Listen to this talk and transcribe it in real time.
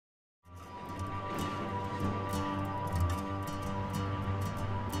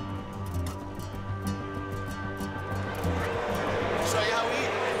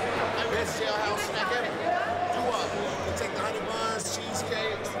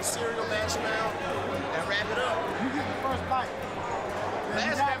the cereal, mash them out, and wrap it up. You get the first bite.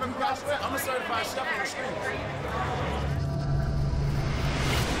 Last time I'm a certified chef on the street.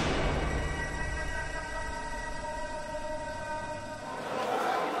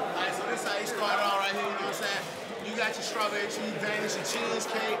 Alright, so this is how you start it all right here, you know what I'm saying? You got your strawberry cheese Danish, your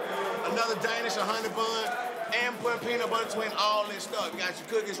cheesecake, another Danish, a honey bun, and put peanut butter between all this stuff. You got your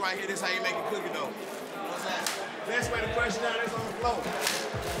cookies right here. This is how you make a cookie dough. You know what I'm saying? Best way to crush it down is on the floor. You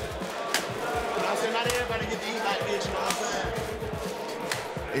know what I'm saying? Not everybody get to eat like this, you know what I'm saying?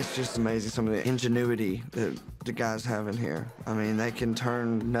 It's just amazing some of the ingenuity that the guys have in here. I mean, they can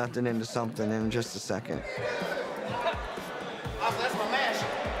turn nothing into something in just a second. Oh, that's my mash.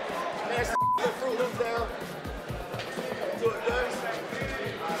 Mash the fruit loops down. Do it good.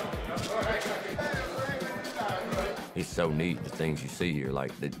 It's so neat, the things you see here.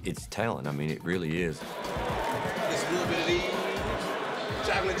 Like, it's talent. I mean, it really is. Just a little bit of these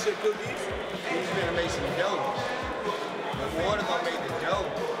chocolate chip cookies. He's gonna make some dough. The water gonna make the dough.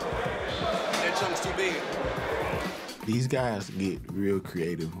 That chunk's too big. These guys get real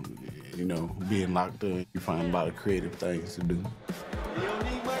creative. You know, being locked up, you find a lot of creative things to do. You don't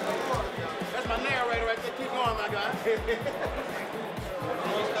need much more. That's my narrator right there. Keep going, my guy.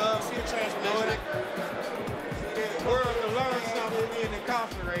 See the transformation. The world to learn something being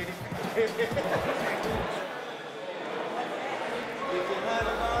incarcerated. Get your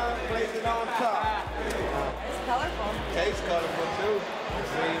honey bun, place it on top. It's colorful. Tastes colorful too.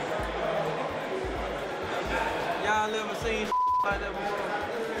 Y'all ever seen like that before?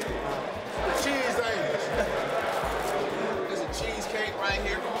 The cheese angels. There's a cheesecake right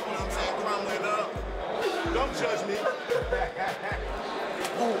here, you know what I'm saying, crumbling up. Don't judge me.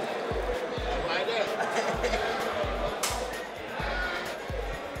 Ooh. Like that.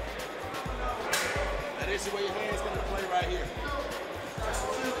 Now this is where your hands come to play right here.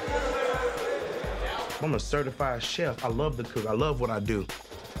 I'm a certified chef. I love to cook. I love what I do.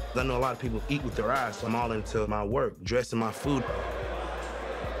 I know a lot of people eat with their eyes, so I'm all into my work, dressing my food.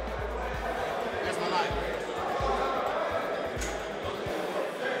 That's my life.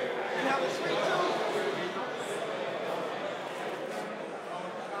 You have a sweet tooth?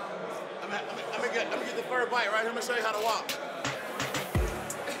 I'm gonna get the third bite right here. I'm gonna show you how to walk.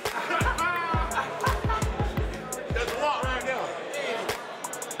 There's a walk right now.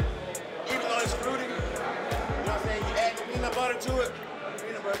 Even though it's fruity, you know what I'm saying? You add the peanut butter to it.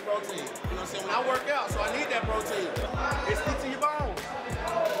 Peanut butter protein. You know what I'm saying? When I work out, so I need that protein. It sticks to your bone.